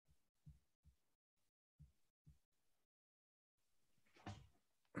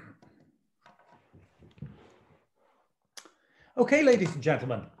Okay, ladies and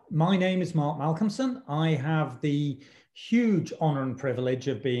gentlemen, my name is Mark Malcolmson. I have the huge honour and privilege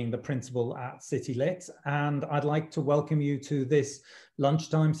of being the principal at City Lit, and I'd like to welcome you to this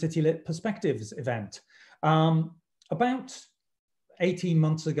lunchtime City Lit Perspectives event. About 18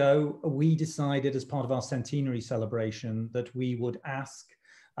 months ago, we decided as part of our centenary celebration that we would ask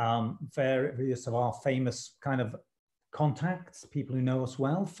various of our famous kind of contacts, people who know us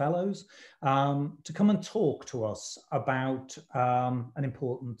well, fellows, to come and talk to us about an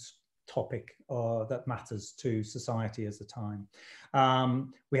important topic that matters to society at the time.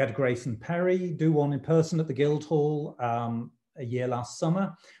 We had Grace and Perry do one in person at the Guildhall a year last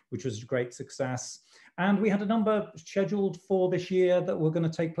summer, which was a great success. And we had a number scheduled for this year that were going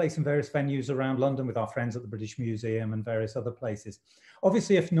to take place in various venues around London with our friends at the British Museum and various other places.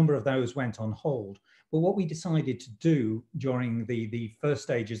 Obviously, a number of those went on hold. But what we decided to do during the first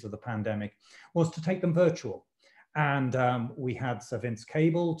stages of the pandemic was to take them virtual. And we had Sir Vince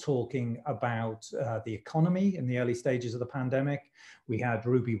Cable talking about the economy in the early stages of the pandemic. We had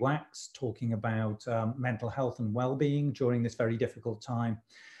Ruby Wax talking about mental health and well-being during this very difficult time.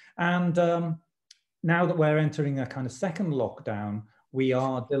 And now that we're entering a kind of second lockdown, we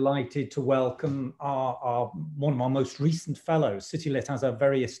are delighted to welcome one of our most recent fellows. City Lit has a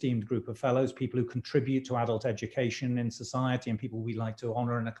very esteemed group of fellows, people who contribute to adult education in society and people we like to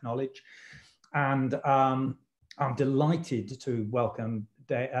honour and acknowledge. And I'm delighted to welcome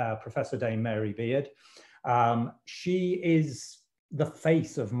Professor Dame Mary Beard. She is the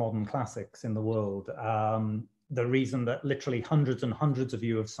face of modern classics in the world. The reason that literally hundreds and hundreds of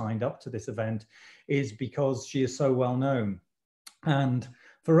you have signed up to this event is because she is so well known. And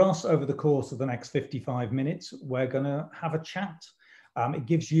for us, over the course of the next 55 minutes, we're going to have a chat. It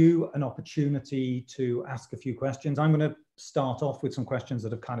gives you an opportunity to ask a few questions. I'm going to start off with some questions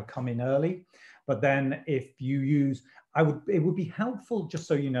that have kind of come in early, but then if you use, it would be helpful, just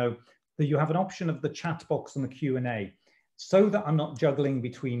so you know, that you have an option of the chat box and the Q&A, so that I'm not juggling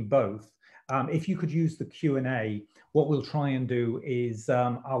between both. If you could use the Q&A, what we'll try and do is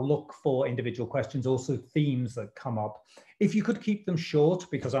I'll look for individual questions, also themes that come up. If you could keep them short,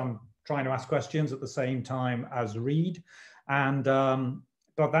 because I'm trying to ask questions at the same time as read, and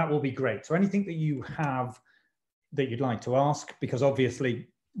but that will be great. So anything that you have that you'd like to ask, because obviously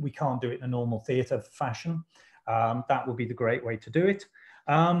we can't do it in a normal theatre fashion, that would be the great way to do it.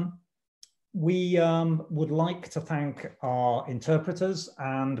 We would like to thank our interpreters,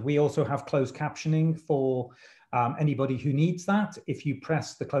 and we also have closed captioning for anybody who needs that. If you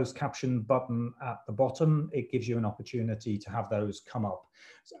press the closed caption button at the bottom, it gives you an opportunity to have those come up.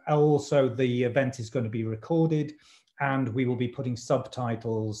 Also, the event is going to be recorded, and we will be putting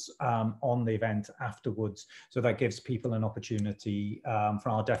subtitles on the event afterwards. So that gives people an opportunity for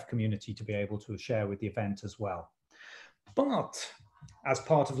our deaf community to be able to share with the event as well. But as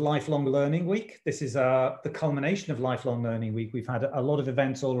part of Lifelong Learning Week, this is the culmination of Lifelong Learning Week. We've had a lot of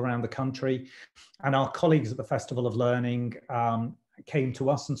events all around the country, and our colleagues at the Festival of Learning came to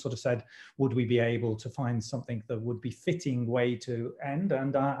us and sort of said, would we be able to find something that would be fitting way to end?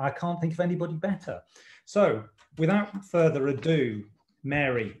 And I can't think of anybody better. So without further ado,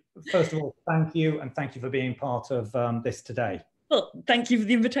 Mary, first of all, thank you, and thank you for being part of this today. Well, thank you for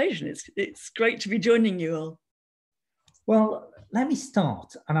the invitation. It's great to be joining you all. Well, let me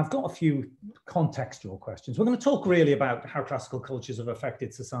start, and I've got a few contextual questions. We're going to talk really about how classical cultures have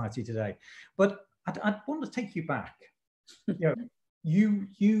affected society today, but I'd want to take you back. You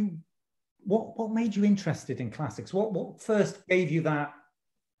know, what made you interested in classics? What first gave you that?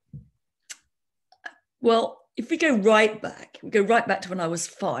 Well, if we go right back to when I was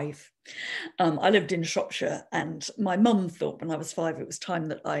 5. I lived in Shropshire, and my mum thought when I was 5 it was time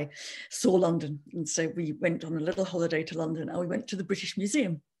that I saw London, and so we went on a little holiday to London, and we went to the British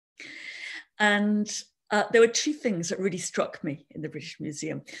Museum. And there were two things that really struck me in the British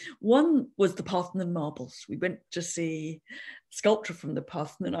Museum. One was the Parthenon marbles. We went to see sculpture from the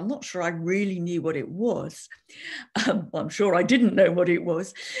Parthenon. I'm not sure I really knew what it was. I'm sure I didn't know what it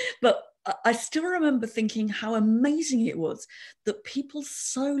was, but I still remember thinking how amazing it was that people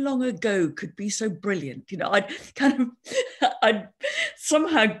so long ago could be so brilliant. You know, I'd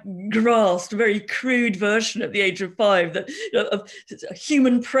somehow grasped a very crude version at the age of 5 that, you know, of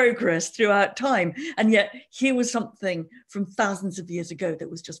human progress throughout time. And yet here was something from thousands of years ago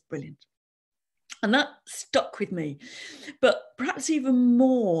that was just brilliant. And that stuck with me. But perhaps even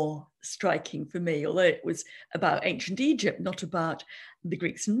more striking for me, although it was about ancient Egypt, not about the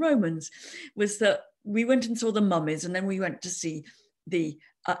Greeks and Romans, was that we went and saw the mummies, and then we went to see the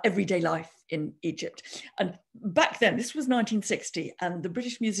everyday life in Egypt. And back then, this was 1960, and the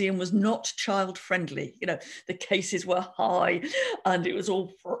British Museum was not child friendly. You know, the cases were high, and it was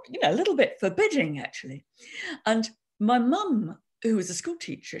all, you know, a little bit forbidding, actually. And my mum, who was a school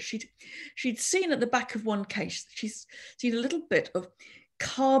teacher, she'd seen at the back of one case, she's seen a little bit of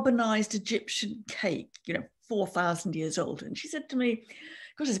carbonized Egyptian cake, you know, 4,000 years old. And she said to me,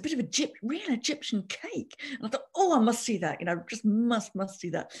 God, it's a bit of a real Egyptian cake. And I thought, oh, I must see that, you know, just must see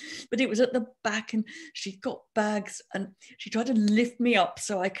that. But it was at the back, and she got bags, and she tried to lift me up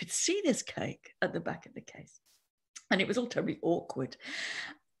so I could see this cake at the back of the case. And it was all terribly awkward.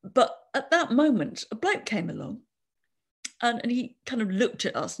 But at that moment, a bloke came along, and he kind of looked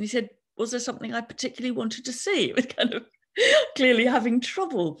at us, and he said, was there something I particularly wanted to see? It was kind of clearly having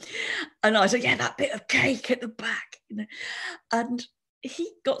trouble. And I said, yeah, that bit of cake at the back, you know. And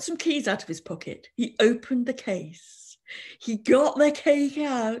he got some keys out of his pocket. He opened the case. He got the cake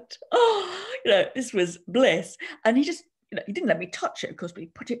out. Oh, you know, this was bliss. And he just, you know, he didn't let me touch it, of course, but he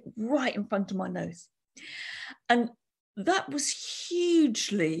put it right in front of my nose. And that was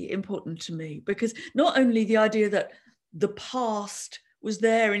hugely important to me, because not only the idea that the past was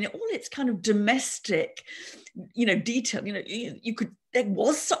there in all its kind of domestic, you know, detail, you know, there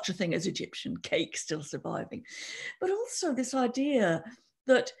was such a thing as Egyptian cake still surviving, but also this idea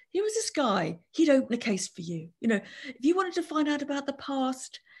that here was this guy, he'd open a case for you. You know, if you wanted to find out about the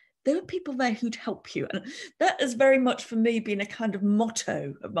past, there were people there who'd help you. And that has very much for me been a kind of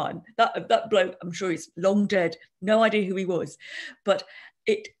motto of mine. That bloke, I'm sure he's long dead, no idea who he was, but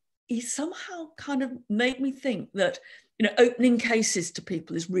he somehow kind of made me think that, you know, opening cases to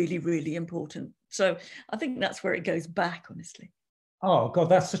people is really, really important. So I think that's where it goes back, honestly. Oh, God,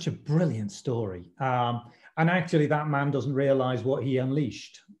 that's such a brilliant story. And actually, that man doesn't realize what he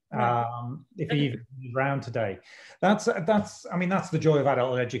unleashed, if he even is around today. That's the joy of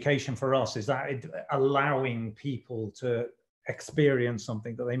adult education for us, is that allowing people to experience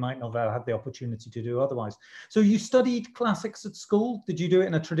something that they might not have had the opportunity to do otherwise. So you studied classics at school? Did you do it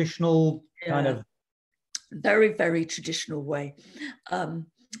in a traditional kind of... Very, very traditional way.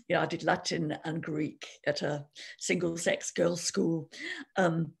 You know, I did Latin and Greek at a single-sex girls' school.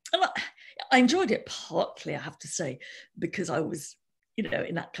 And I enjoyed it partly, I have to say, because I was, you know,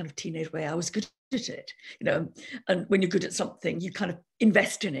 in that kind of teenage way, I was good at it, you know, and when you're good at something, you kind of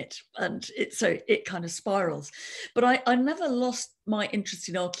invest in it, and so it kind of spirals. But I never lost my interest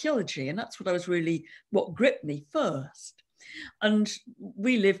in archaeology, and that's what gripped me first. And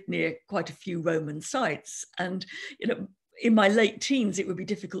we lived near quite a few Roman sites, and, you know, in my late teens, it would be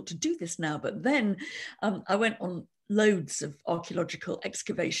difficult to do this now, but then I went on loads of archaeological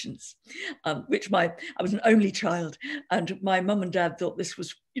excavations, I was an only child, and my mum and dad thought this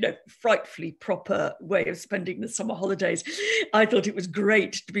was, you know, frightfully proper way of spending the summer holidays. I thought it was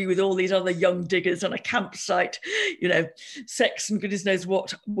great to be with all these other young diggers on a campsite, you know, sex and goodness knows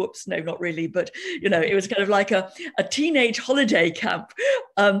what. Whoops, no, not really, but, you know, it was kind of like a teenage holiday camp,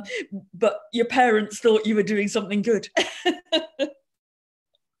 but your parents thought you were doing something good.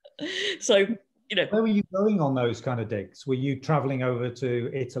 So, you know, where were you going on those kind of digs? Were you traveling over to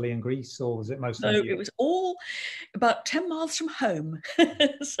Italy and Greece, or was it mostly? No, it was all about 10 miles from home.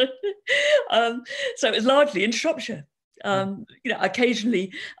 So it was largely in Shropshire. You know, I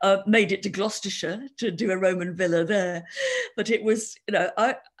occasionally made it to Gloucestershire to do a Roman villa there, but it was, you know,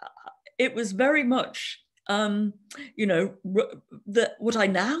 it was very much, you know, what I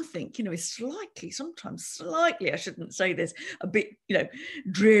now think, you know, is sometimes slightly, I shouldn't say this, a bit, you know,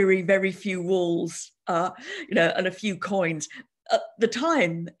 dreary, very few walls, you know, and a few coins. At the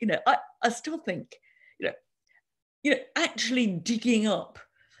time, you know, I still think, you know, actually digging up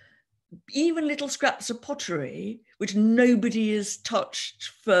even little scraps of pottery, which nobody has touched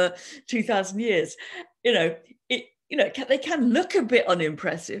for 2,000 years, you know, they can look a bit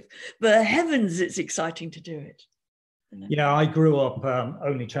unimpressive, but heavens, it's exciting to do it. You know? Yeah, I grew up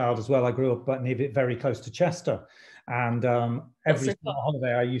only child as well. I grew up very close to Chester, and every summer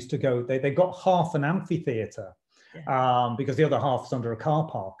holiday I used to go. They got half an amphitheatre. Yeah. Because the other half's under a car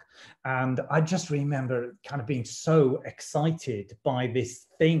park. And I just remember kind of being so excited by this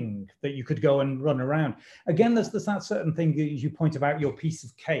thing that you could go and run around. Again, there's that certain thing that you point about, your piece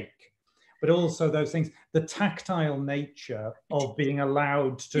of cake, but also those things, the tactile nature of being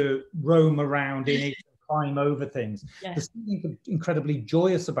allowed to roam around in it, climb over things. Yeah. There's something incredibly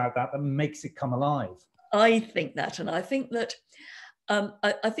joyous about that makes it come alive. I think that, and I think that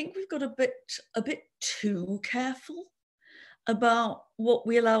I think we've got a bit too careful about what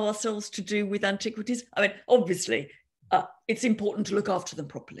we allow ourselves to do with antiquities. I mean, obviously, it's important to look after them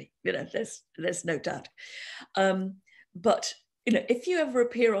properly. You know, there's no doubt. But if you ever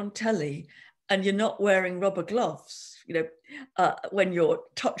appear on telly and you're not wearing rubber gloves, when you're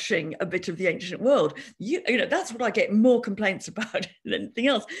touching a bit of the ancient world, that's what I get more complaints about than anything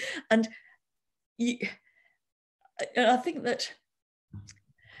else. And I think that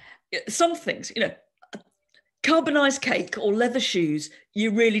some things, carbonized cake or leather shoes,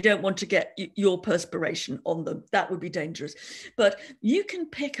 you really don't want to get your perspiration on them. That would be dangerous. But you can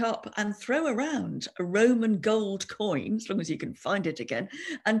pick up and throw around a Roman gold coin, as long as you can find it again,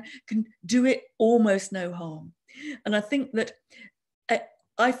 and can do it almost no harm. And I think that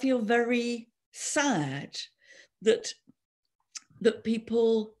I feel very sad that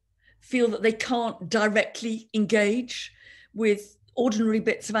people feel that they can't directly engage with ordinary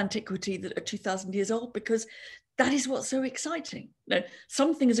bits of antiquity that are 2,000 years old, because that is what's so exciting.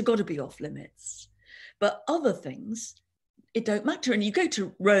 Some things have got to be off limits, but other things, it don't matter. And you go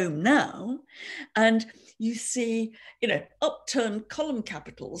to Rome now and you see, upturned column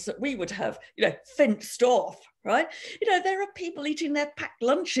capitals that we would have, fenced off, right? There are people eating their packed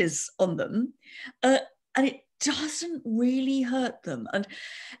lunches on them, and it doesn't really hurt them. And,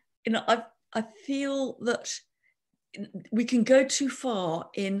 I feel that we can go too far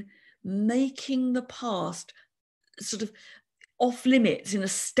in making the past sort of off limits in a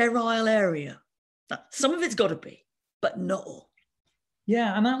sterile area. Now, some of it's got to be, but not all.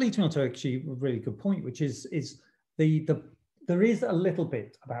 Yeah, and that leads me on to actually a really good point, which is there is a little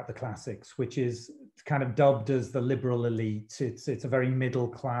bit about the classics, which is kind of dubbed as the liberal elite. It's a very middle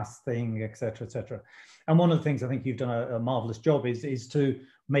class thing, etc., etc. And one of the things I think you've done a marvelous job is to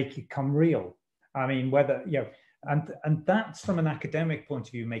make it come real. I mean, whether and that's from an academic point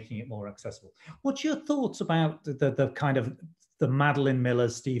of view, making it more accessible. What's your thoughts about the kind of the Madeline Miller,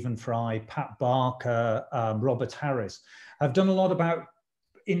 Stephen Fry, Pat Barker, Robert Harris have done a lot about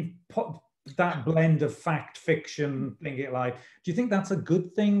that blend of fact, fiction, thinking it live. Do you think that's a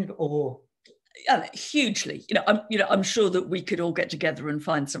good thing, or? Hugely. I'm sure that we could all get together and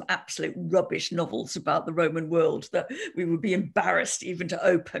find some absolute rubbish novels about the Roman world that we would be embarrassed even to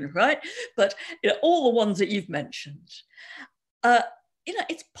open, right? But all the ones that you've mentioned,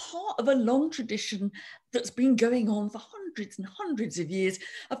 it's part of a long tradition that's been going on for hundreds and hundreds of years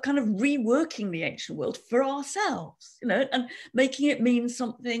of kind of reworking the ancient world for ourselves, and making it mean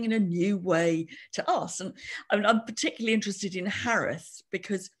something in a new way to us. And I'm particularly interested in Harris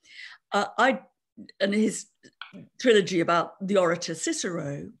because and his trilogy about the orator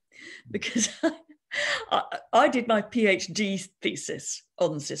Cicero, because I did my PhD thesis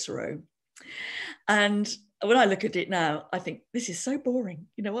on Cicero. And when I look at it now, I think this is so boring.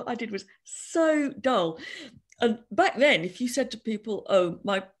 What I did was so dull. And back then, if you said to people, oh,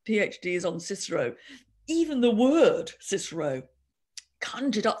 my PhD is on Cicero, even the word Cicero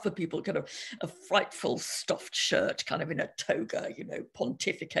conjured up for people kind of a frightful stuffed shirt, kind of in a toga,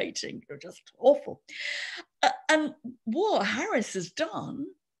 pontificating, just awful. And what Harris has done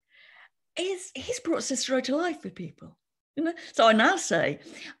is he's brought Cicero to life for people. So I now say,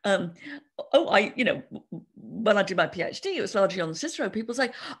 when I did my PhD, it was largely on Cicero. People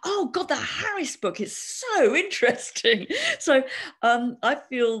say, oh God, that Harris book is so interesting. So I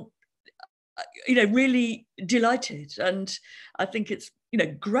feel really delighted, and I think it's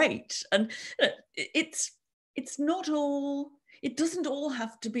great. And it's not all. It doesn't all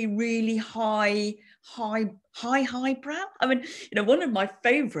have to be really highbrow. I mean, one of my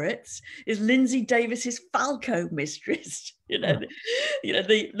favourites is Lindsay Davis's Falco Mistress. The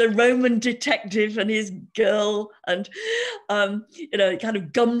Roman detective and his girl, and kind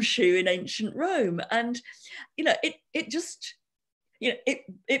of gumshoe in ancient Rome, and it just.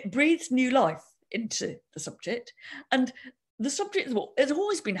 It breathes new life into the subject, and the subject has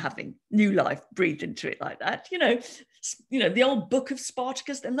always been having new life breathed into it like that. The old book of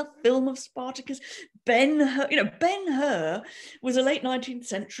Spartacus, then the film of Spartacus. Ben-Hur was a late 19th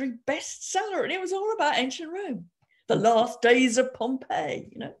century bestseller, and it was all about ancient Rome, the last days of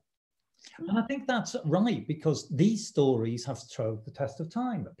Pompeii. And I think that's right, because these stories have stood the test of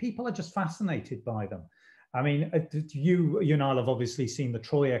time. People are just fascinated by them. I mean, you and I have obviously seen the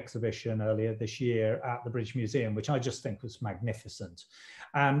Troy exhibition earlier this year at the British Museum, which I just think was magnificent.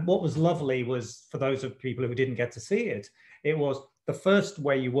 And what was lovely was, for those of people who didn't get to see it, it was the first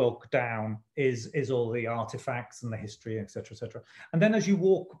way you walk down is all the artifacts and the history, et cetera, et cetera. And then as you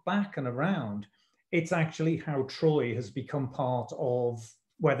walk back and around, it's actually how Troy has become part of,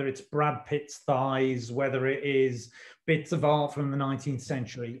 whether it's Brad Pitt's thighs, whether it is bits of art from the 19th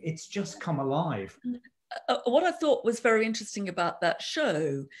century, it's just come alive. What I thought was very interesting about that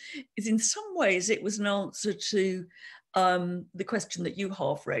show is, in some ways, it was an answer to the question that you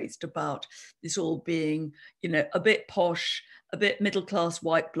half raised about this all being, a bit posh, a bit middle-class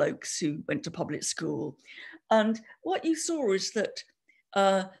white blokes who went to public school. And what you saw is that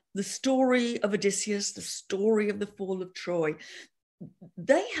the story of Odysseus, the story of the fall of Troy,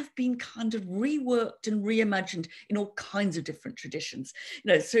 they have been kind of reworked and reimagined in all kinds of different traditions.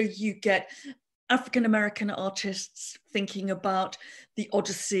 So you get African-American artists thinking about the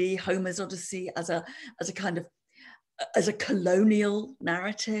Odyssey, Homer's Odyssey, as a kind of as a colonial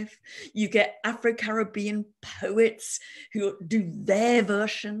narrative. You get Afro-Caribbean poets who do their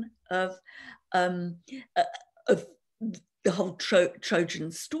version of the whole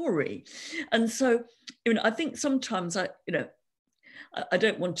Trojan story. And so, I think sometimes I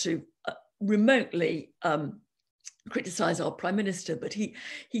don't want to remotely criticize our Prime Minister, but he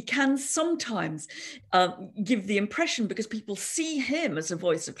can sometimes give the impression, because people see him as a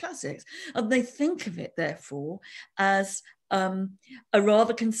voice of classics, and they think of it, therefore, as a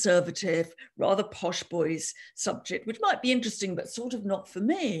rather conservative, rather posh boys subject, which might be interesting, but sort of not for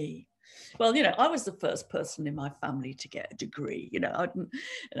me. Well, I was the first person in my family to get a degree.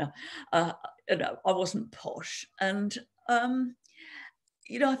 I wasn't posh, and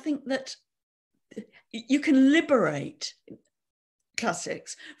I think that you can liberate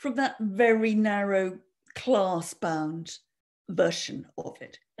classics from that very narrow class-bound version of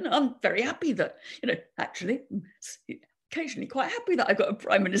it. And I'm very happy that, actually, occasionally quite happy that I've got a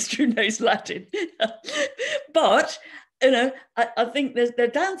Prime Minister who knows Latin. But, I think there are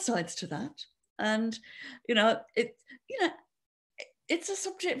downsides to that. And, it's a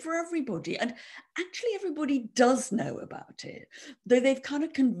subject for everybody. And actually everybody does know about it, though they've kind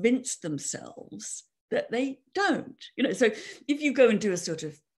of convinced themselves that they don't. So if you go and do a sort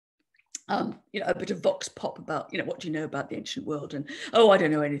of, a bit of vox pop about, what do you know about the ancient world? And, oh, I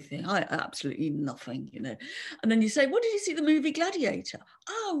don't know anything. I absolutely nothing, And then you say, what did you see the movie Gladiator?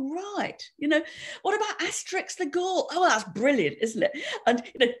 Oh, right. What about Asterix the Gaul? Oh, that's brilliant, isn't it? And,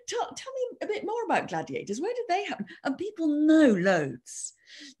 tell me a bit more about gladiators. Where did they happen? And people know loads,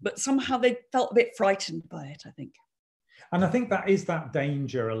 but somehow they felt a bit frightened by it, I think. And I think that is that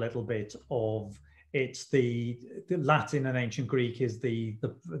danger a little bit of it's the Latin and ancient Greek is the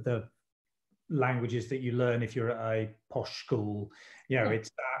languages that you learn if you're at a posh school. It's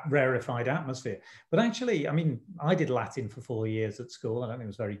that rarefied atmosphere. But actually, I did Latin for 4 years at school. I don't think I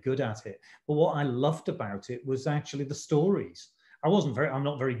was very good at it. But what I loved about it was actually the stories. I'm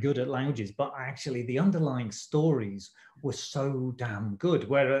not very good at languages, but actually the underlying stories were so damn good.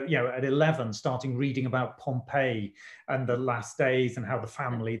 Where, at 11, starting reading about Pompeii and the last days and how the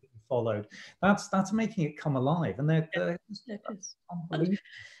family followed, that's making it come alive. And they're unbelievable.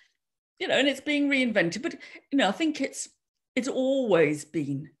 And it's being reinvented, but I think it's always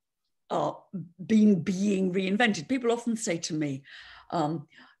been being reinvented. People often say to me,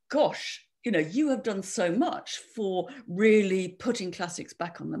 "Gosh, you have done so much for really putting classics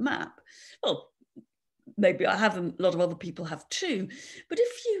back on the map." Well, maybe I have, a lot of other people have too. But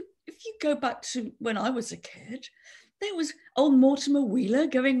if you go back to when I was a kid, there was old Mortimer Wheeler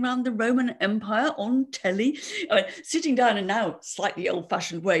going around the Roman Empire on telly, sitting down in now slightly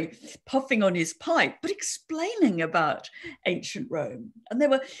old-fashioned way, puffing on his pipe, but explaining about ancient Rome. And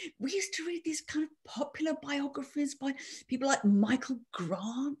we used to read these kind of popular biographies by people like Michael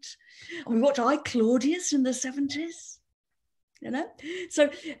Grant. And we watched I, Claudius in the 70s, So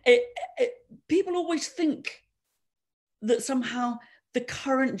people always think that somehow the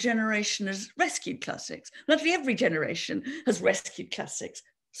current generation has rescued classics. Literally every generation has rescued classics,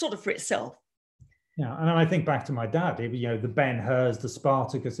 sort of for itself. Yeah, and I think back to my dad, the Ben-Hurs, the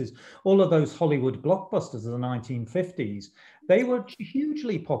Spartacuses, all of those Hollywood blockbusters of the 1950s, they were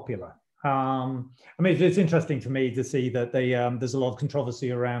hugely popular. It's interesting to me to see that there's a lot of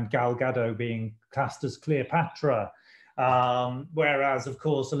controversy around Gal Gadot being cast as Cleopatra, whereas, of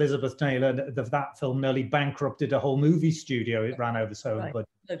course, Elizabeth Taylor of that film nearly bankrupted a whole movie studio. It ran over so right. But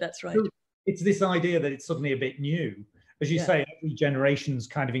no, that's right. So it's this idea that it's suddenly a bit new. As you say, every generation's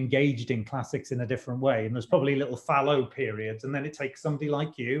kind of engaged in classics in a different way. And there's probably little fallow periods. And then it takes somebody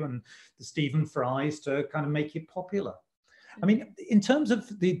like you and the Stephen Frys to kind of make it popular. In terms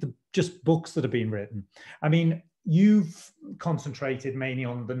of the just books that have been written, you've concentrated mainly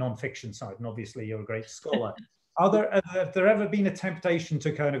on the non-fiction side. And obviously, you're a great scholar. Have there ever been a temptation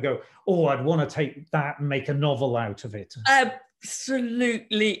to kind of go, oh, I'd want to take that and make a novel out of it?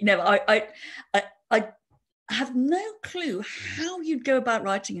 Absolutely never. I have no clue how you'd go about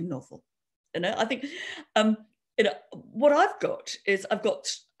writing a novel. I think what I've got is I've got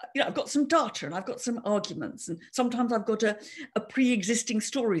some data and I've got some arguments, and sometimes I've got a pre-existing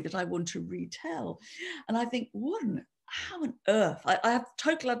story that I want to retell. And I think, what on how on earth? I have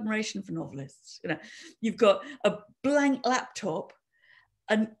total admiration for novelists. You know, you've got a blank laptop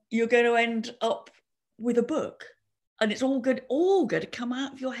and you're going to end up with a book and it's all going to come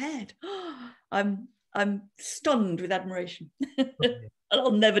out of your head. I'm stunned with admiration. And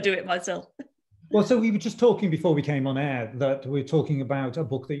I'll never do it myself. Well, so we were just talking before we came on air that we're talking about a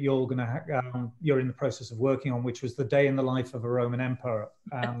book that you're in the process of working on, which was The Day in the Life of a Roman Emperor.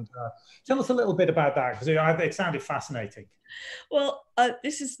 And tell us a little bit about that, because it sounded fascinating. Well,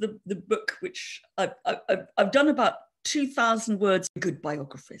 this is the book which I've done about 2,000 words of good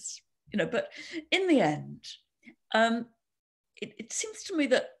biographies, you know, but in the end, it seems to me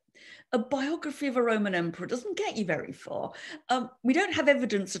that a biography of a Roman emperor doesn't get you very far. We don't have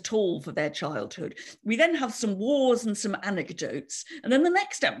evidence at all for their childhood. We then have some wars and some anecdotes, and then the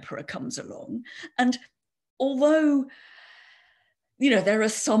next emperor comes along. And although, you know, there are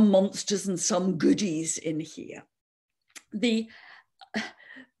some monsters and some goodies in here,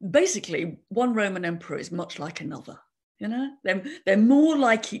 basically one Roman emperor is much like another. You know, they're more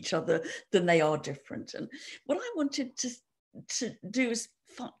like each other than they are different. And what I wanted to do is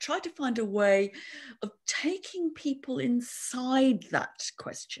try to find a way of taking people inside that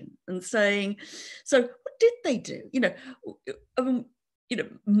question and saying, so what did they do? You know,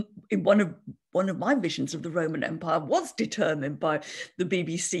 one of my visions of the Roman Empire was determined by the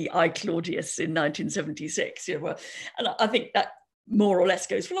BBC I Claudius in 1976. You know, and I think that more or less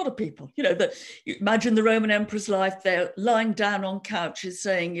goes for a lot of people. You know, that you imagine the Roman emperor's life, they're lying down on couches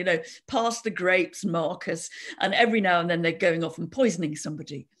saying, you know, pass the grapes, Marcus, and every now and then they're going off and poisoning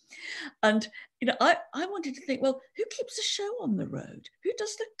somebody. And, you know, I wanted to think, well, who keeps the show on the road? Who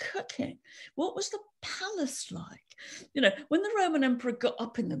does the cooking? What was the palace like? You know, when the Roman emperor got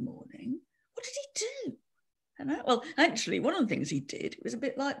up in the morning, what did he do? Well, actually, one of the things he did, it was a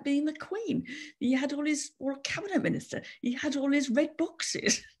bit like being the Queen. He had or a cabinet minister, he had all his red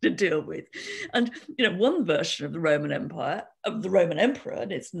boxes to deal with. And, you know, one version of the Roman Empire, of the Roman emperor,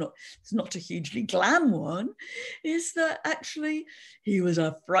 and it's not a hugely glam one, is that actually he was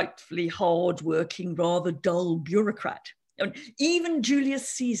a frightfully hard-working, rather dull bureaucrat. And even Julius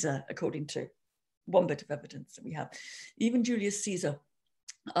Caesar, according to one bit of evidence that we have, even Julius Caesar,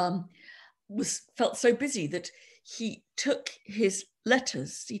 felt so busy that he took his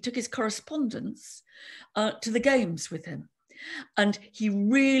letters, he took his correspondence to the games with him. And he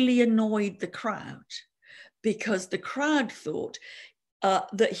really annoyed the crowd because the crowd thought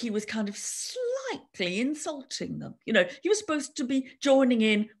that he was kind of slightly insulting them. You know, he was supposed to be joining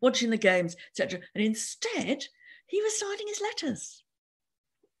in, watching the games, etc. And instead, he was signing his letters.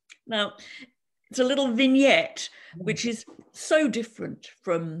 Now, it's a little vignette, which is so different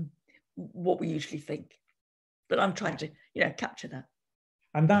from what we usually think, but I'm trying to, you know, capture that.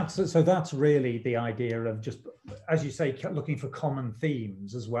 And that's really the idea of, just as you say, looking for common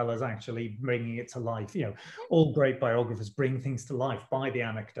themes as well as actually bringing it to life. You know, all great biographers bring things to life by the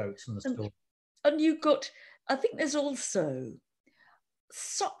anecdotes and the story. And I think there's also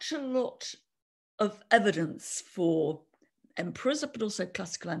such a lot of evidence for emperors, but also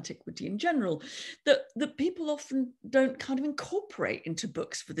classical antiquity in general, that people often don't kind of incorporate into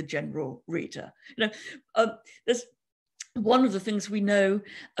books for the general reader. You know, there's one of the things we know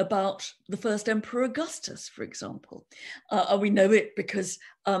about the first Emperor Augustus, for example. We know it because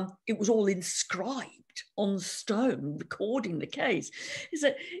it was all inscribed on stone, recording the case, is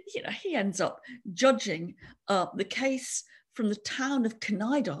that, you know, he ends up judging the case from the town of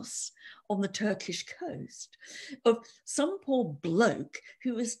Knidos on the Turkish coast of some poor bloke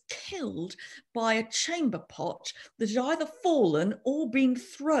who was killed by a chamber pot that had either fallen or been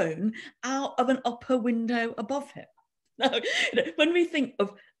thrown out of an upper window above him. Now, you know, when we think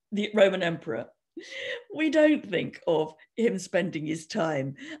of the Roman emperor, we don't think of him spending his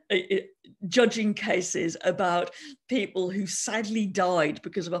time judging cases about people who sadly died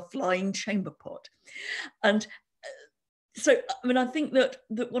because of a flying chamber pot. And so, I mean, I think that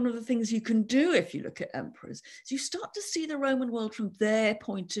one of the things you can do if you look at emperors is you start to see the Roman world from their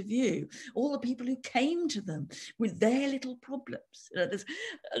point of view, all the people who came to them with their little problems. You know, there's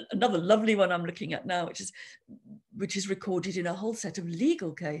another lovely one I'm looking at now, which is recorded in a whole set of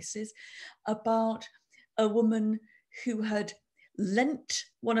legal cases about a woman who had lent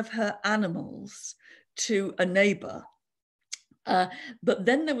one of her animals to a neighbour. But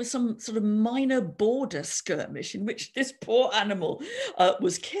then there was some sort of minor border skirmish in which this poor animal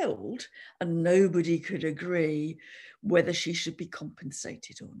was killed, and nobody could agree whether she should be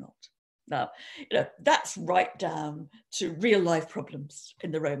compensated or not. Now, you know, that's right down to real life problems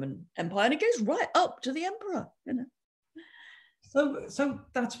in the Roman Empire, and it goes right up to the emperor, you know. So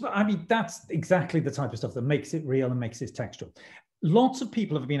I mean, that's exactly the type of stuff that makes it real and makes it textual. Lots of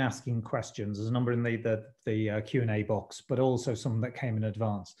people have been asking questions. There's a number in the Q&A box, but also some that came in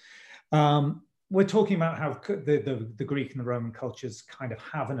advance. We're talking about how the Greek and the Roman cultures kind of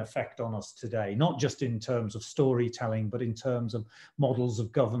have an effect on us today, not just in terms of storytelling, but in terms of models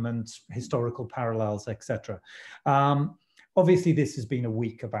of government, historical parallels, etc. Obviously, this has been a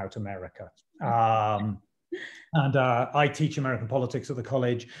week about America. And I teach American politics at the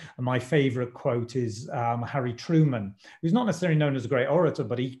college. And my favorite quote is Harry Truman, who's not necessarily known as a great orator,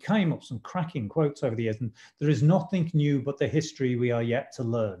 but he came up with some cracking quotes over the years. And there is nothing new but the history we are yet to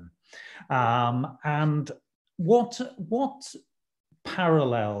learn. And what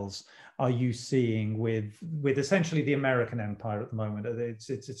parallels are you seeing with essentially the American empire at the moment?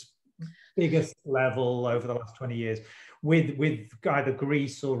 It's biggest level over the last 20 years with either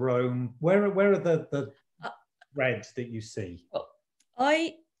Greece or Rome. Where are the threads that you see? Well,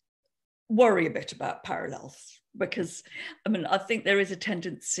 I worry a bit about parallels because, I mean, I think there is a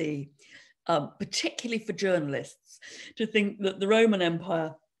tendency, particularly for journalists, to think that the Roman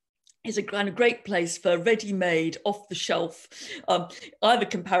Empire is a kind of great place for ready-made, off-the-shelf, either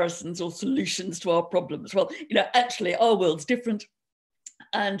comparisons or solutions to our problems. Well, actually, our world's different.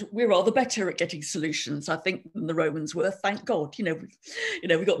 And we're rather better at getting solutions, I think, than the Romans were. Thank God,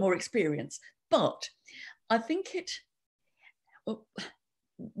 we got more experience. But I think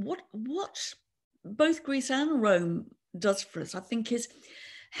what both Greece and Rome does for us, I think, is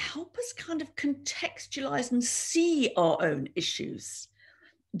help us kind of contextualize and see our own issues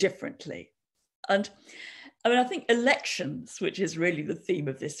differently. And I mean, I think elections, which is really the theme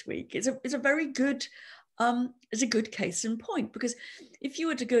of this week, is a very good is a good case in point, because if you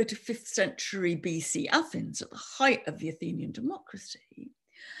were to go to 5th century BC Athens at the height of the Athenian democracy,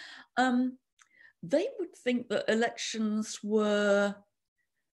 they would think that elections were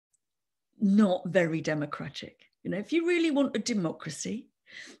not very democratic. If you really want a democracy,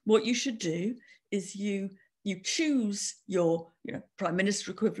 what you should do is you choose your prime minister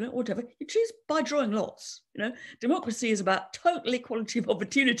equivalent or whatever. You choose by drawing lots. Democracy is about total equality of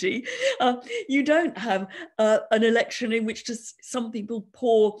opportunity. You don't have an election in which just some people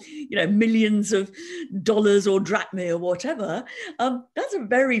pour millions of dollars or drachmae or whatever. That's a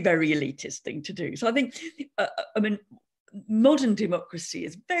very, very elitist thing to do. So I think modern democracy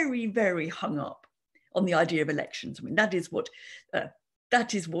is very, very hung up on the idea of elections. I mean, that is what in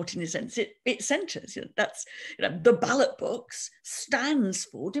a sense it centers. That's the ballot box stands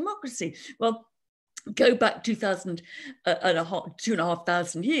for democracy. Well, go back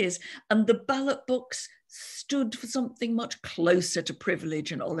 2,500 years, and the ballot box stood for something much closer to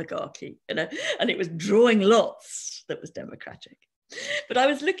privilege and oligarchy, and it was drawing lots that was democratic. But I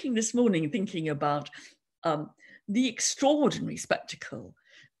was looking this morning thinking about the extraordinary spectacle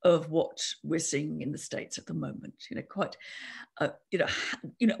of what we're seeing in the States at the moment.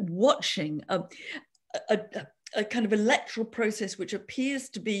 Watching a kind of electoral process which appears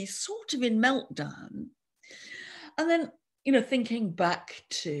to be sort of in meltdown, and then thinking back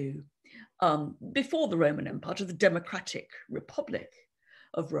to before the Roman Empire, to the Democratic Republic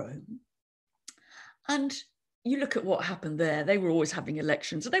of Rome, and you look at what happened there. They were always having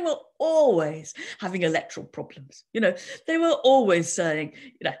elections, and they were always having electoral problems. They were always saying,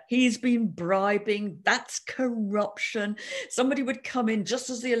 he's been bribing, that's corruption. Somebody would come in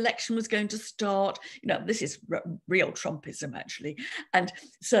just as the election was going to start. This is real Trumpism, actually, and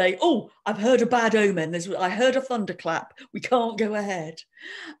say, oh, I've heard a bad omen. I heard a thunderclap. We can't go ahead.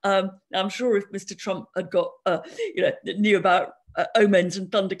 I'm sure if Mr. Trump had got, knew about omens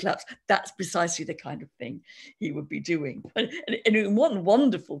and thunderclaps, that's precisely the kind of thing he would be doing. And in one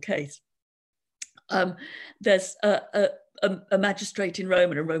wonderful case, there's a magistrate in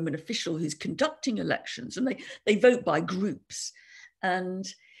Rome and a Roman official who's conducting elections, and they vote by groups. And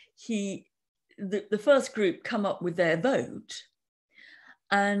the first group come up with their vote,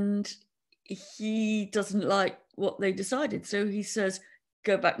 and he doesn't like what they decided, so he says,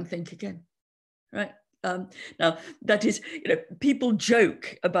 go back and think again, right? Now, that is, people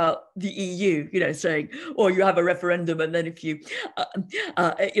joke about the EU, saying, oh, you have a referendum, and then if if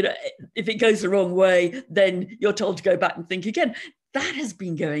it goes the wrong way, then you're told to go back and think again. That has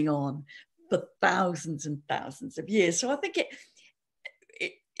been going on for thousands and thousands of years. So I think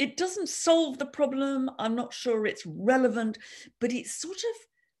it doesn't solve the problem. I'm not sure it's relevant, but it sort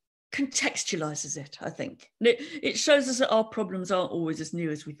of contextualizes it, I think. It shows us that our problems aren't always as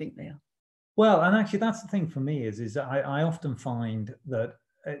new as we think they are. Well, and actually, that's the thing for me is I often find that,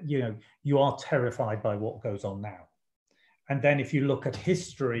 you are terrified by what goes on now. And then if you look at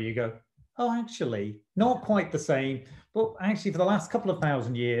history, you go, oh, actually, not quite the same, but actually for the last couple of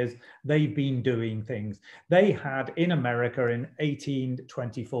thousand years, they've been doing things. They had in America in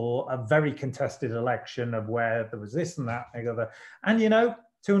 1824 a very contested election of where there was this and that and the other. And, you know,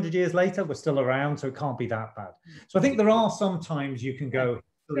 200 years later, we're still around, so it can't be that bad. So I think there are some times you can go,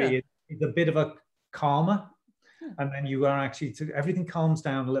 it's a bit of a calmer, and then you are actually, everything calms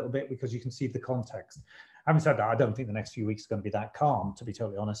down a little bit because you can see the context. Having said that, I don't think the next few weeks are going to be that calm, to be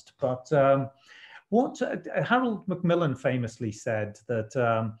totally honest. But Harold Macmillan famously said that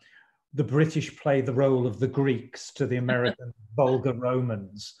the British play the role of the Greeks to the American vulgar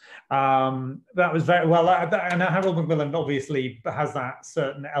Romans. That was very well. And Harold Macmillan obviously has that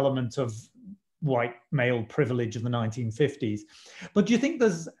certain element of white male privilege of the 1950s. But do you think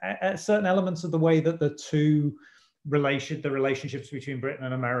there's certain elements of the way that the two the relationships between Britain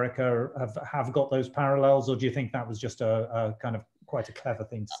and America have got those parallels, or do you think that was just a kind of quite a clever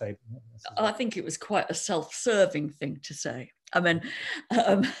thing to say? I think it was quite a self-serving thing to say. I mean,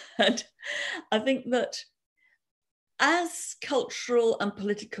 and I think that as cultural and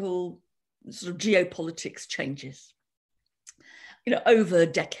political sort of geopolitics changes, you know, over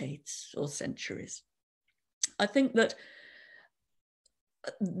decades or centuries, I think that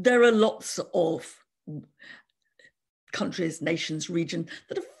there are lots of countries, nations, regions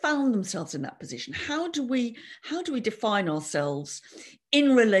that have found themselves in that position. How do we define ourselves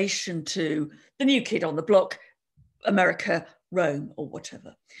in relation to the new kid on the block, America, Rome, or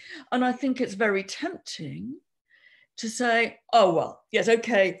whatever? And I think it's very tempting to say, oh, well, yes,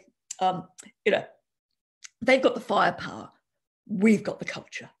 okay, you know, they've got the firepower, we've got the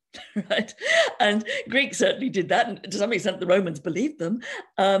culture. Right, and Greeks certainly did that, and to some extent the Romans believed them,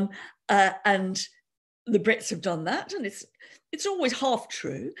 and the Brits have done that, and it's always half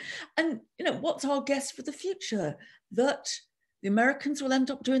true. And you know, what's our guess for the future? That the Americans will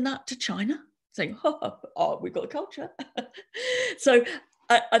end up doing that to China, saying, "Oh, we've got the culture." So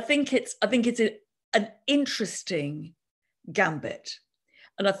I think it's an interesting gambit,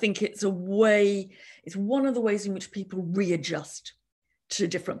 and I think it's one of the ways in which people readjust to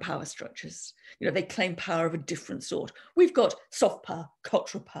different power structures. You know, they claim power of a different sort. We've got soft power,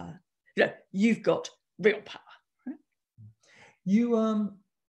 cultural power. You know, you've got real power. Right? You,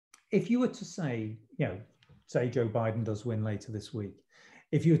 if you were to say, you know, say Joe Biden does win later this week,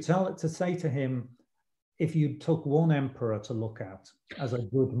 if you say to him, if you took one emperor to look at as a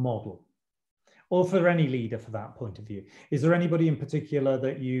good model, or for any leader for that point of view, is there anybody in particular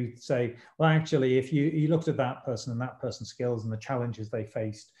that you say, well, actually, if you looked at that person and that person's skills and the challenges they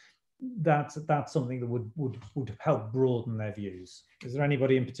faced, that's something that would help broaden their views? Is there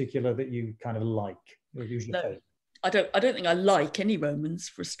anybody in particular that you kind of like? No, I don't think I like any Romans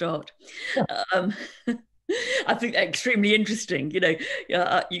for a start. Yeah. I think they're extremely interesting. You know,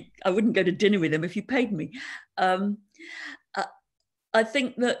 I wouldn't go to dinner with them if you paid me. I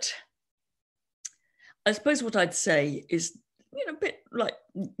think that, I suppose what I'd say is, you know, a bit like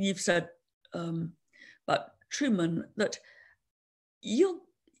you've said about Truman, that you'll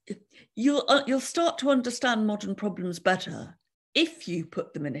start to understand modern problems better if you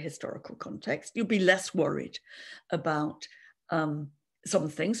put them in a historical context. You'll be less worried about some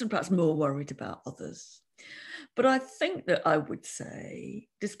things and perhaps more worried about others. But I think that I would say,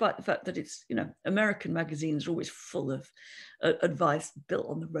 despite the fact that it's, you know, American magazines are always full of advice built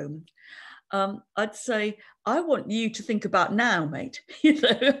on the Romans, I'd say, I want you to think about now, mate. You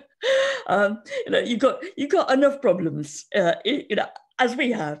know, you've got enough problems. You know, as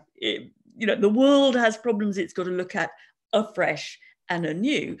we have. You know, the world has problems it's got to look at afresh and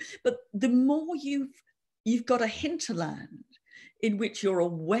anew. But the more you've got a hinterland in which you're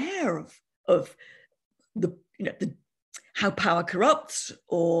aware of the, you know, how power corrupts,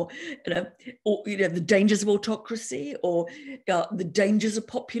 or the dangers of autocracy, or the dangers of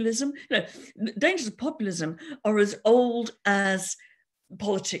populism. You know, the dangers of populism are as old as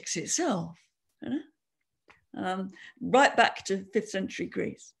politics itself. You know? Right back to 5th century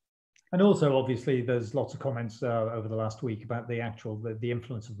Greece. And also, obviously, there's lots of comments over the last week about the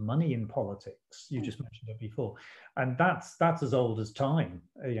influence of money in politics. You just mentioned it before, and that's as old as time.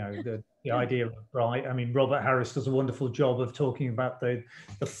 You know, the idea of bribe. I mean, Robert Harris does a wonderful job of talking about the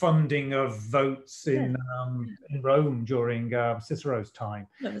funding of votes in Rome during Cicero's time.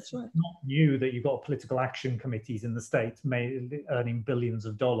 No, that's right. It's not new that you've got political action committees in the States earning billions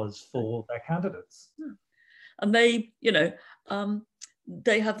of dollars for their candidates. And they, you know,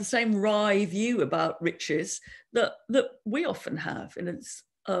 they have the same wry view about riches that we often have. And it's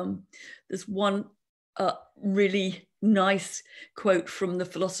there's one really nice quote from the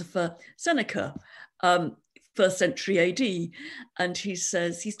philosopher Seneca. first century AD, and he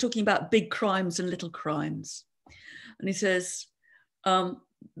says, he's talking about big crimes and little crimes. And he says,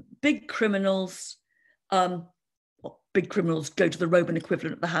 big criminals go to the Roman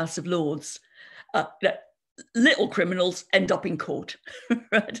equivalent of the House of Lords. Little criminals end up in court,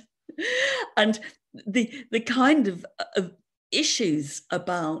 right? And the kind of issues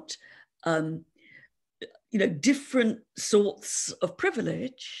about different sorts of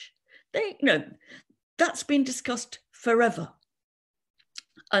privilege, that's been discussed forever.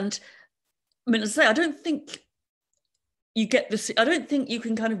 And I mean, as I say, I don't think you get this. I don't think you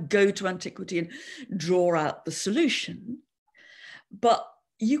can kind of go to antiquity and draw out the solution, but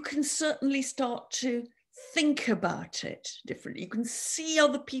you can certainly start to think about it differently. You can see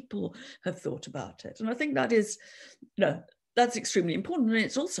other people have thought about it. And I think that is, that's extremely important. And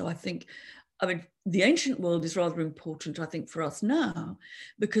it's also, I think, the ancient world is rather important, I think, for us now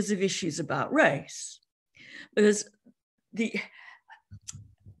because of issues about race. Because it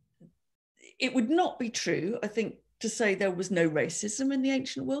would not be true, I think, to say there was no racism in the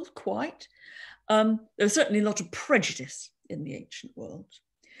ancient world, quite. There was certainly a lot of prejudice in the ancient world.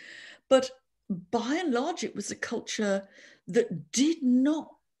 But by and large, it was a culture that did not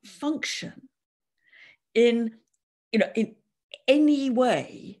function in any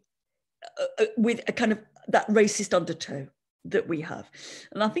way with a kind of that racist undertow that we have.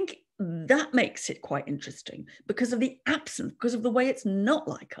 And I think that makes it quite interesting because of the absence, because of the way it's not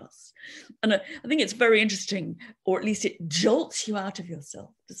like us. And I think it's very interesting, or at least it jolts you out of yourself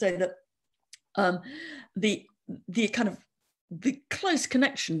to say that the kind of the close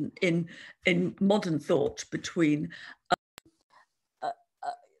connection in modern thought between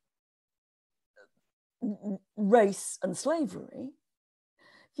race and slavery.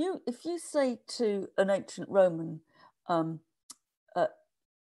 If you say to an ancient Roman,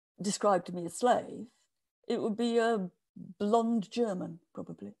 describe to me a slave, it would be a blonde German,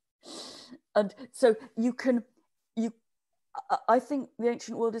 probably. And so I think the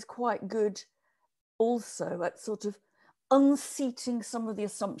ancient world is quite good also at sort of unseating some of the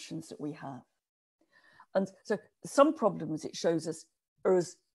assumptions that we have. And so some problems it shows us are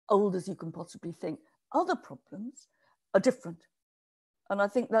as old as you can possibly think. Other problems are different. And I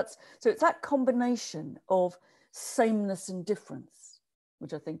think it's that combination of sameness and difference,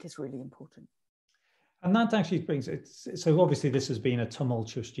 which I think is really important. And that actually brings it. So obviously this has been a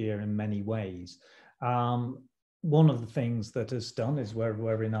tumultuous year in many ways. One of the things that has done is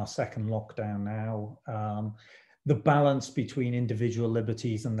we're in our second lockdown now. The balance between individual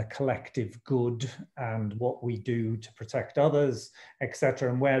liberties and the collective good and what we do to protect others,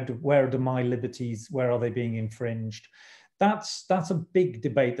 etc. And where do my liberties, where are they being infringed? That's a big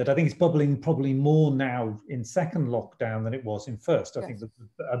debate that I think is bubbling probably more now in second lockdown than it was in first. I think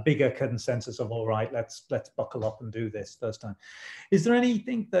a bigger consensus of, all right, let's buckle up and do this first time. Is there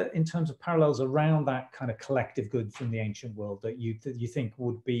anything that in terms of parallels around that kind of collective good from the ancient world that you think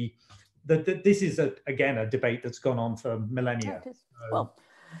would be, that this is again a debate that's gone on for millennia? Well,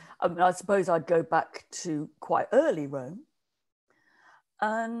 I suppose I'd go back to quite early Rome,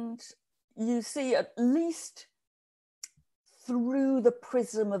 and you see at least through the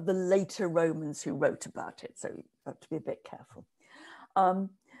prism of the later Romans who wrote about it, so you have to be a bit careful.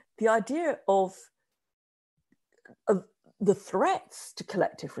 The idea of the threats to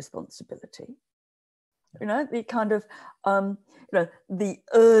collective responsibility, the kind of, the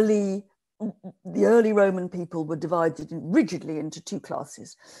early Roman people were divided rigidly into two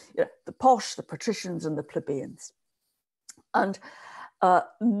classes, the posh, the patricians, and the plebeians. And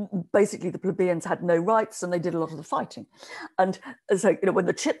basically the plebeians had no rights and they did a lot of the fighting. And so, when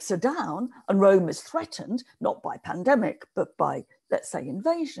the chips are down and Rome is threatened, not by pandemic, but by, let's say,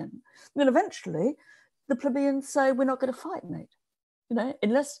 invasion, then eventually the plebeians say, we're not going to fight, mate.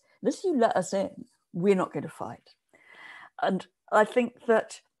 Unless you let us in, we're not going to fight. And I think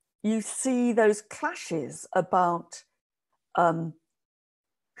that you see those clashes about,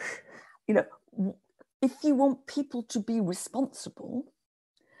 if you want people to be responsible,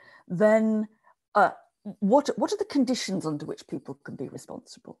 then what are the conditions under which people can be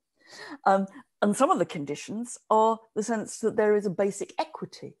responsible? And some of the conditions are the sense that there is a basic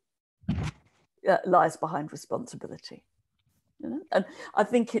equity that lies behind responsibility. And I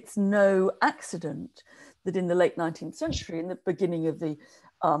think it's no accident that in the late 19th century, in the beginning of the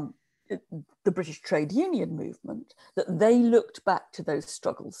British trade union movement, that they looked back to those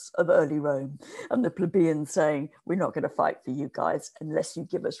struggles of early Rome and the plebeians saying, we're not going to fight for you guys unless you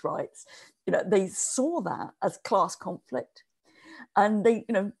give us rights. They saw that as class conflict. And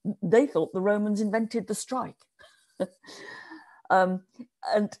they thought the Romans invented the strike. And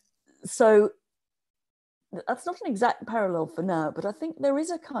so that's not an exact parallel for now, but I think there is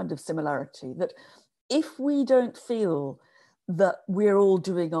a kind of similarity that if we don't feel that we're all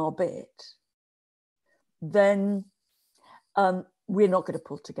doing our bit, then we're not going to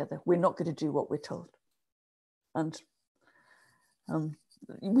pull together. We're not going to do what we're told. And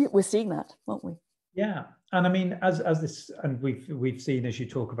we're seeing that, aren't we? Yeah, and I mean, as this, and we've seen, as you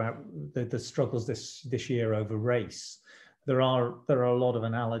talk about the struggles this year over race, there are a lot of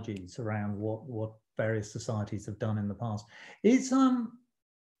analogies around what various societies have done in the past.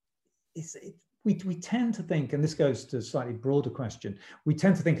 We tend to think, and this goes to a slightly broader question, we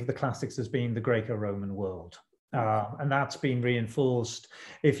tend to think of the classics as being the Greco-Roman world. And that's been reinforced.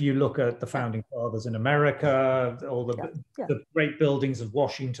 If you look at the founding fathers in America, all the great buildings of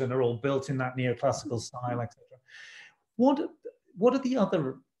Washington are all built in that neoclassical style, etc. What are the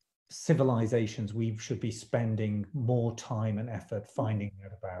other civilizations we should be spending more time and effort finding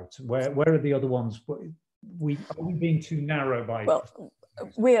out about? Where are the other ones? Are we being too narrow by? Well,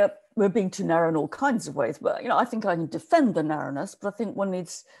 we're being too narrow in all kinds of ways, but I think I can defend the narrowness, but I think one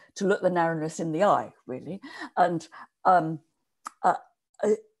needs to look the narrowness in the eye, really. And I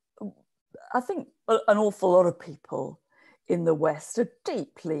think an awful lot of people in the West are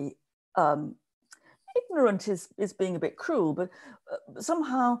deeply ignorant is being a bit cruel, but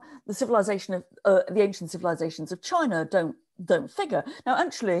somehow the civilization of the ancient civilizations of China don't figure. Now,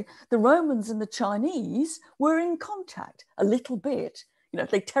 actually, the Romans and the Chinese were in contact a little bit.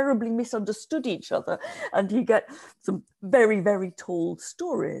 They terribly misunderstood each other, and you get some very, very tall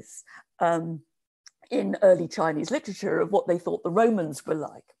stories in early Chinese literature of what they thought the Romans were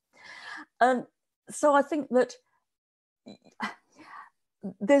like. And so I think that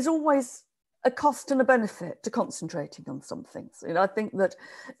there's always a cost and a benefit to concentrating on some things. I think that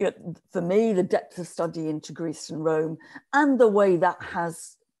for me, the depth of study into Greece and Rome and the way that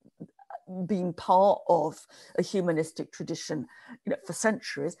has been part of a humanistic tradition for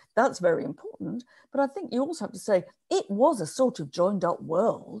centuries, that's very important. But I think you also have to say it was a sort of joined up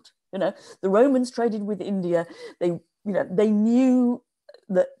world. The Romans traded with India. They knew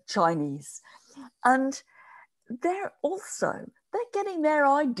the Chinese, and they're getting their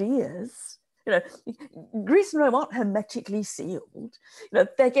ideas. Greece and Rome aren't hermetically sealed.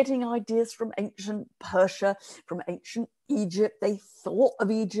 They're getting ideas from ancient Persia, from ancient Egypt. They thought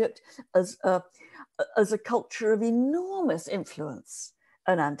of Egypt as a culture of enormous influence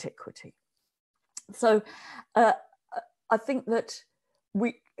and antiquity. So I think that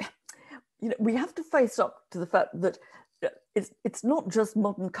we have to face up to the fact that it's not just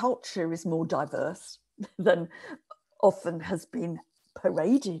modern culture is more diverse than often has been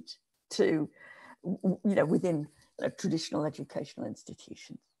paraded to, within traditional educational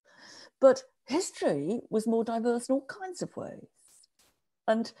institutions. But history was more diverse in all kinds of ways.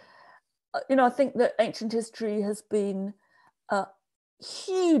 And, I think that ancient history has been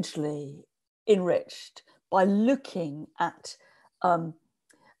hugely enriched by looking at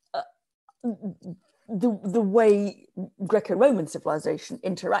the way Greco-Roman civilization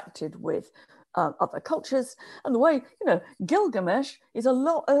interacted with other cultures, and the way Gilgamesh is a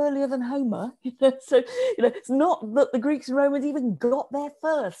lot earlier than Homer. So it's not that the Greeks and Romans even got there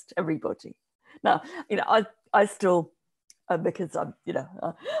first. Everybody. Now I still because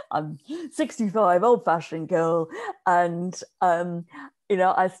I'm 65, old-fashioned girl, and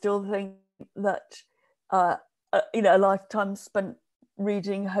I still think that a lifetime spent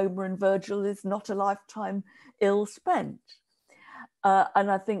reading Homer and Virgil is not a lifetime ill spent. And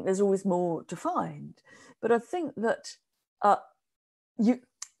I think there's always more to find. But I think that you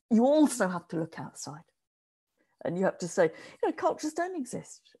also have to look outside. And you have to say, cultures don't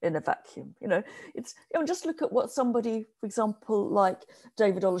exist in a vacuum. It's just look at what somebody, for example, like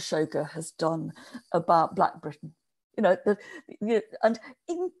David Olusoga has done about Black Britain. And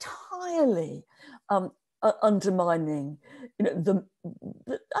entirely undermining, the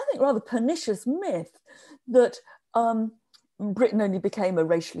I think rather pernicious myth that Britain only became a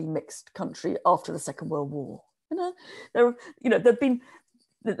racially mixed country after the Second World War. There've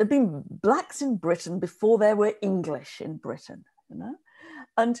been blacks in Britain before there were English in Britain.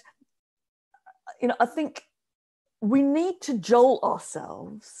 And I think we need to jolt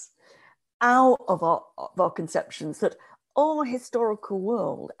ourselves out of our conceptions that our historical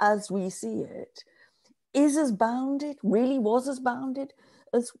world, as we see it, is as bounded, really was as bounded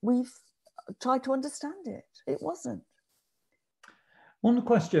as we've tried to understand it. It wasn't. One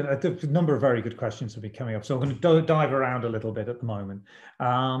question, a number of very good questions will be coming up, so I'm going to dive around a little bit at the moment.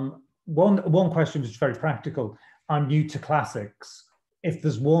 One question which is very practical. I'm new to classics. If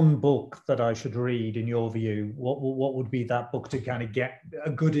there's one book that I should read, in your view, what would be that book to kind of get a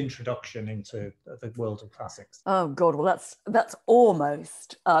good introduction into the world of classics? Oh God, well that's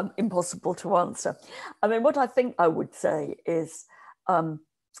almost impossible to answer. I mean, what I think I would say is,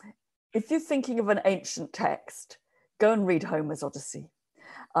 if you're thinking of an ancient text, go and read Homer's Odyssey.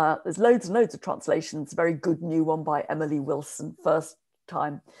 There's loads and loads of translations. A very good new one by Emily Wilson, first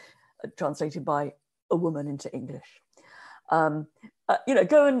time translated by a woman into English. Go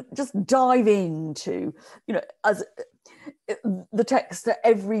and just dive into, as the text that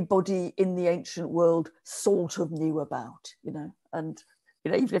everybody in the ancient world sort of knew about, and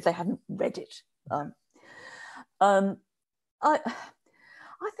even if they hadn't read it.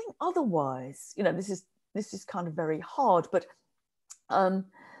 I think otherwise, this is kind of very hard, but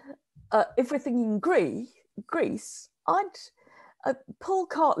if we're thinking Greece, I'd Paul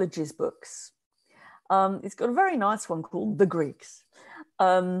Cartledge's books. It's got a very nice one called The Greeks,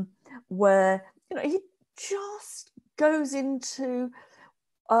 where he just goes into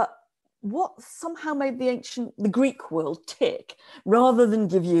what somehow made the Greek world tick, rather than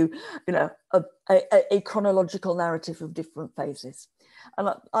give you, a chronological narrative of different phases. And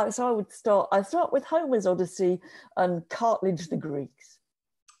so I start with Homer's Odyssey and Cartledge The Greeks,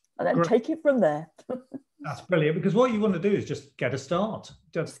 and then take it from there. That's brilliant, because what you want to do is just get a start.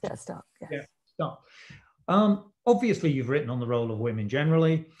 Just get a start. Yes. Yeah, start. Obviously, you've written on the role of women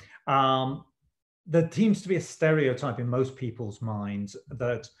generally. There seems to be a stereotype in most people's minds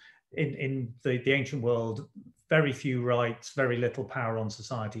that in the ancient world, very few rights, very little power on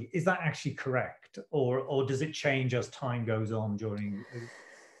society. Is that actually correct, or does it change as time goes on during?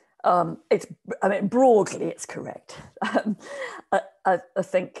 Broadly, it's correct. I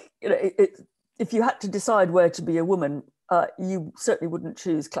think if you had to decide where to be a woman, you certainly wouldn't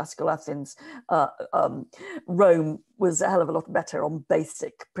choose classical Athens. Rome was a hell of a lot better on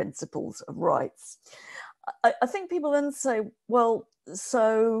basic principles of rights. I think people then say, well,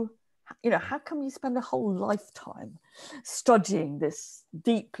 so, how come you spend a whole lifetime studying this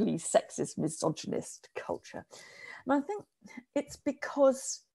deeply sexist, misogynist culture? And I think it's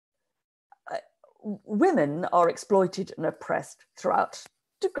because women are exploited and oppressed throughout,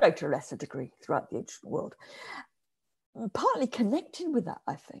 to greater or lesser degree, throughout the ancient world. Partly connected with that,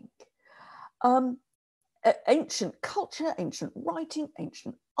 I think. Ancient culture, ancient writing,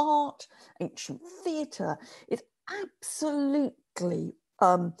 ancient art, ancient theatre is absolutely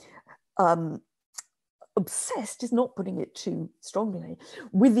obsessed, is not putting it too strongly,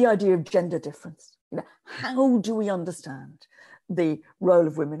 with the idea of gender difference. How do we understand the role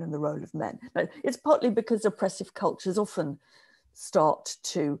of women and the role of men? Now, it's partly because oppressive cultures often start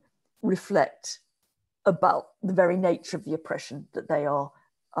to reflect about the very nature of the oppression that they are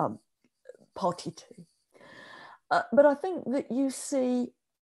party to. But I think that you see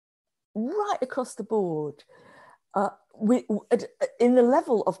right across the board, in the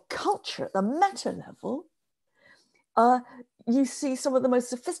level of culture, the meta level, you see some of the most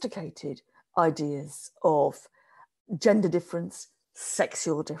sophisticated ideas of gender difference,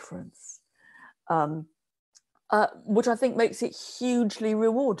 sexual difference, which I think makes it hugely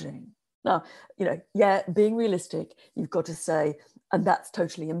rewarding. Now, being realistic, you've got to say, and that's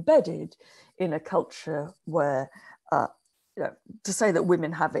totally embedded in a culture where, to say that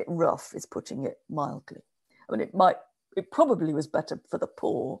women have it rough is putting it mildly. I mean, it probably was better for the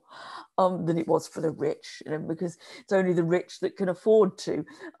poor than it was for the rich, because it's only the rich that can afford to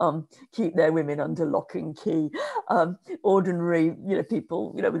keep their women under lock and key. Ordinary,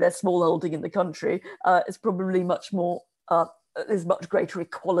 people, with their small holding in the country, it's probably much more, there's much greater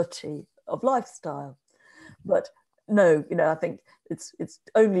equality of lifestyle. But no, I think it's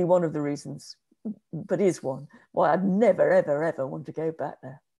only one of the reasons, but is one, why I'd never, ever, ever want to go back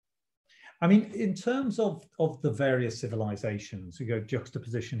there. I mean, in terms of the various civilizations, we go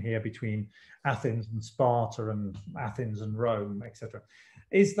juxtaposition here between Athens and Sparta and Athens and Rome, etc.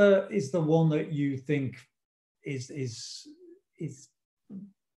 Is the one that you think is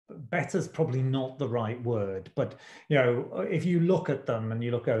better's probably not the right word, but if you look at them and you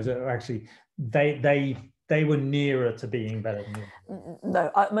look at actually they were nearer to being better than you.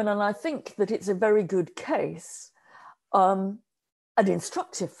 No, and I think that it's a very good case and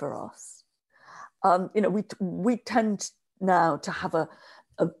instructive for us. We tend now to have a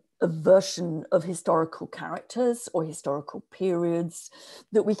version of historical characters or historical periods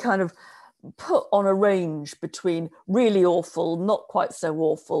that we kind of put on a range between really awful, not quite so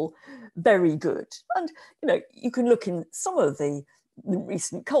awful, very good. And, you can look in some of the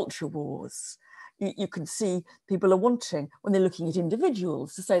recent culture wars. You can see people are wanting, when they're looking at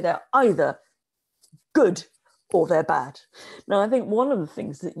individuals, to say they're either good or they're bad. Now, I think one of the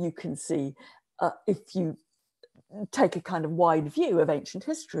things that you can see if you take a kind of wide view of ancient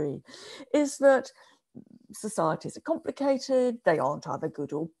history is that societies are complicated. They aren't either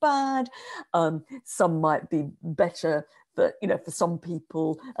good or bad. Some might be better for, for some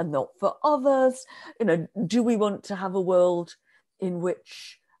people and not for others. Do we want to have a world in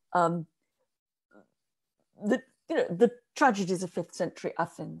which the tragedies of 5th century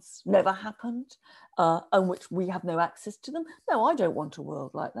Athens never happened, and which we have no access to them? No, I don't want a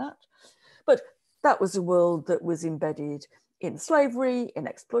world like that. But that was a world that was embedded in slavery, in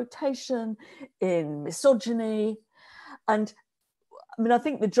exploitation, in misogyny. And I mean, I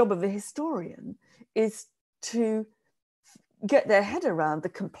think the job of a historian is to get their head around the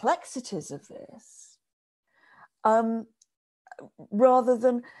complexities of this, rather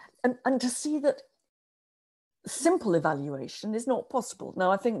than, and to see that simple evaluation is not possible.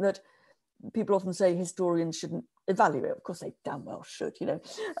 Now, I think that people often say historians shouldn't evaluate. Of course, they damn well should.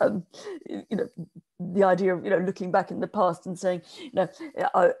 The idea of looking back in the past and saying,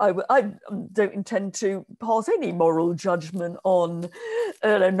 I don't intend to pass any moral judgment on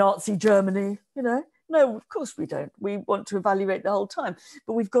Nazi Germany. No, of course we don't. We want to evaluate the whole time,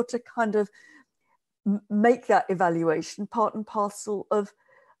 but we've got to kind of make that evaluation part and parcel of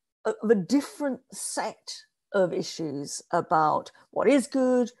a different set of issues about what is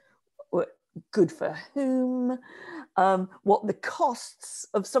good for whom, what the costs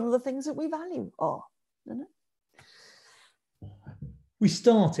of some of the things that we value are. We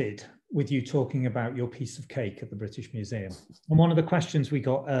started with you talking about your piece of cake at the British Museum. And one of the questions we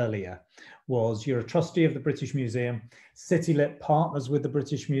got earlier was, you're a trustee of the British Museum, CityLit partners with the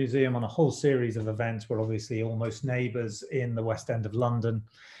British Museum on a whole series of events. We're obviously almost neighbours in the West End of London.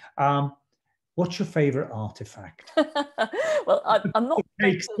 What's your favourite artefact? Well, I'm not.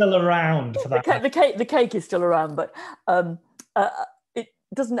 The cake's still around for that. The cake is still around, but it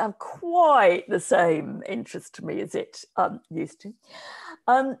doesn't have quite the same interest to me as it used to.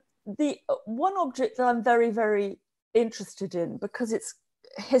 The one object that I'm very, very interested in, because its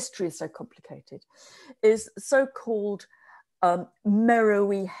history is so complicated, is so-called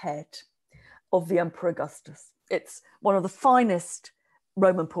Meroe head of the Emperor Augustus. It's one of the finest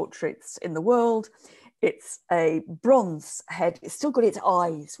Roman portraits in the world. It's a bronze head. It's still got its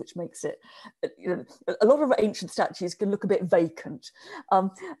eyes, which makes it, a lot of ancient statues can look a bit vacant.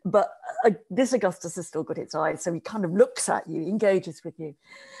 But this Augustus has still got its eyes. So he kind of looks at you, engages with you.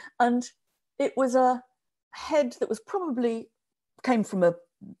 And it was a head that was came from a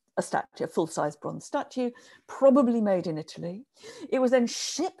statue, a full-size bronze statue, probably made in Italy. It was then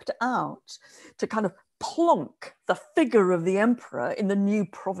shipped out to kind of plonk the figure of the emperor in the new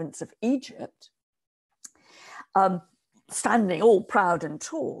province of Egypt, standing all proud and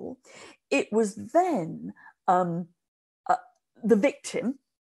tall. It was then the victim,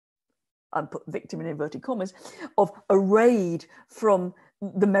 I put victim in inverted commas, of a raid from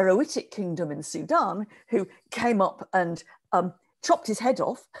the Meroitic kingdom in Sudan, who came up and chopped his head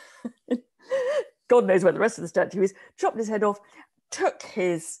off. God knows where the rest of the statue is. Chopped his head off, took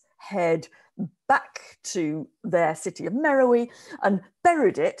his head back to their city of Meroe and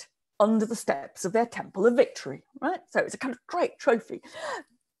buried it under the steps of their Temple of Victory, right? So it's a kind of great trophy.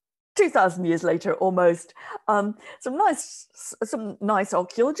 2,000 years later, almost, some nice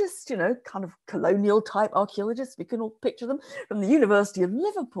archaeologists, kind of colonial type archaeologists, we can all picture them, from the University of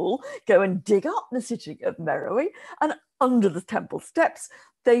Liverpool, go and dig up the city of Meroe, and under the temple steps,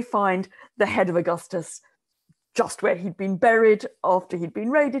 they find the head of Augustus just where he'd been buried after he'd been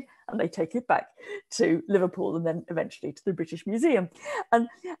raided, and they take it back to Liverpool and then eventually to the British Museum. And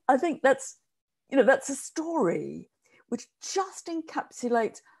I think that's a story which just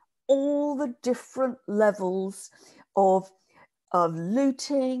encapsulates all the different levels of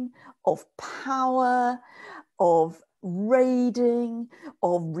looting, of power, of raiding,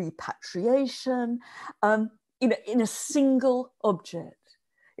 of repatriation, in a single object.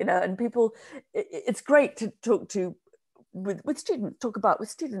 And people, it's great to talk with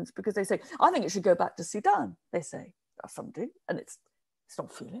students, because they say, I think it should go back to Sudan. They say, some do, and it's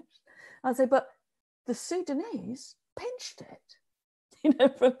not foolish. I say, but the Sudanese pinched it.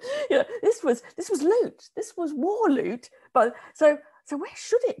 This was loot. This was war loot. But so where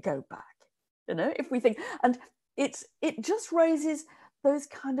should it go back? If we think, and it just raises those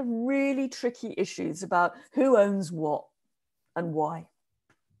kind of really tricky issues about who owns what and why.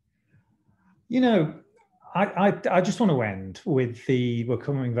 I just want to end with we're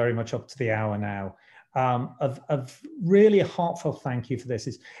coming very much up to the hour now. of really a heartfelt thank you for this.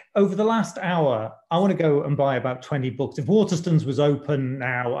 Is over the last hour, I want to go and buy about 20 books. If Waterstones was open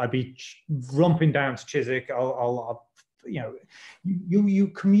now, I'd be romping down to Chiswick. I'll you know, you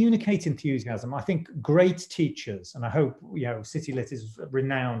communicate enthusiasm. I think great teachers, and I hope, you know, City Lit is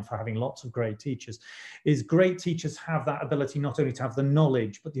renowned for having lots of great teachers, is great teachers have that ability not only to have the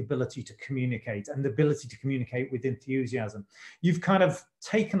knowledge, but the ability to communicate, and the ability to communicate with enthusiasm. You've kind of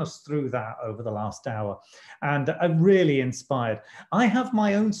taken us through that over the last hour, and I'm really inspired. I have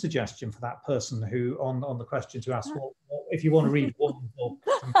my own suggestion for that person who, on the question to ask, what if you want to read one book.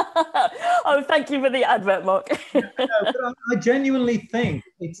 Oh, thank you for the advert, Mark. No, but I genuinely think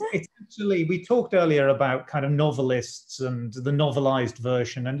it's actually, we talked earlier about kind of novelists and the novelized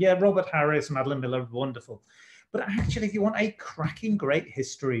version, and yeah, Robert Harris, Madeline Miller, wonderful. But actually, if you want a cracking great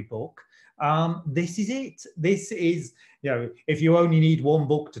history book, this is it. This is, you know, if you only need one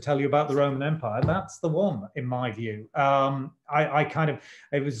book to tell you about the Roman Empire, that's the one, in my view. I kind of,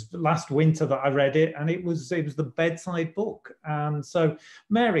 it was last winter that I read it, and it was the bedside book. And so,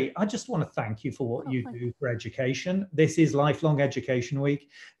 Mary, I just want to thank you for what you do for education. This is Lifelong Education Week.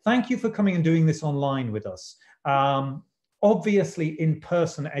 Thank you for coming and doing this online with us. Obviously,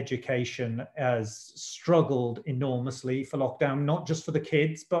 in-person education has struggled enormously for lockdown, not just for the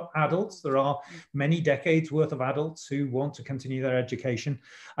kids, but adults. There are many decades worth of adults who want to continue their education.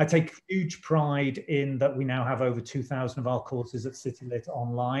 I take huge pride in that we now have over 2,000 of our courses at City Lit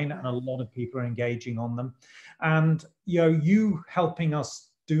online, and a lot of people are engaging on them. And, you know, you helping us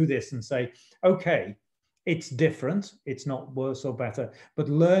do this and say, okay, it's different, it's not worse or better, but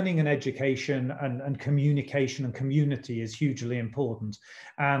learning and education and communication and community is hugely important.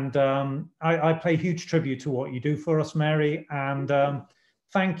 And I pay huge tribute to what you do for us, Mary. And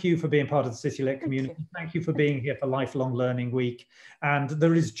thank you for being part of the City Lit community. Thank you for being here for Lifelong Learning Week. And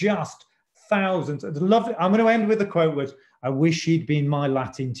there is just thousands. It's lovely. I'm going to end with a quote with, I wish he'd been my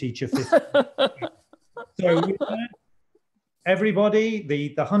Latin teacher. So with that, everybody,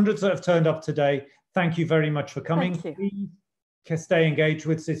 the hundreds that have turned up today, thank you very much for coming. Please stay engaged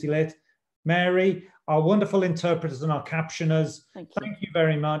with City Lit. Mary, our wonderful interpreters and our captioners, thank you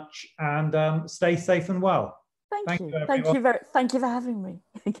very much, and stay safe and well. Thank you. Thank you for having me.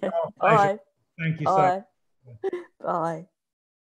 Okay. Bye. Thank you so much. Bye.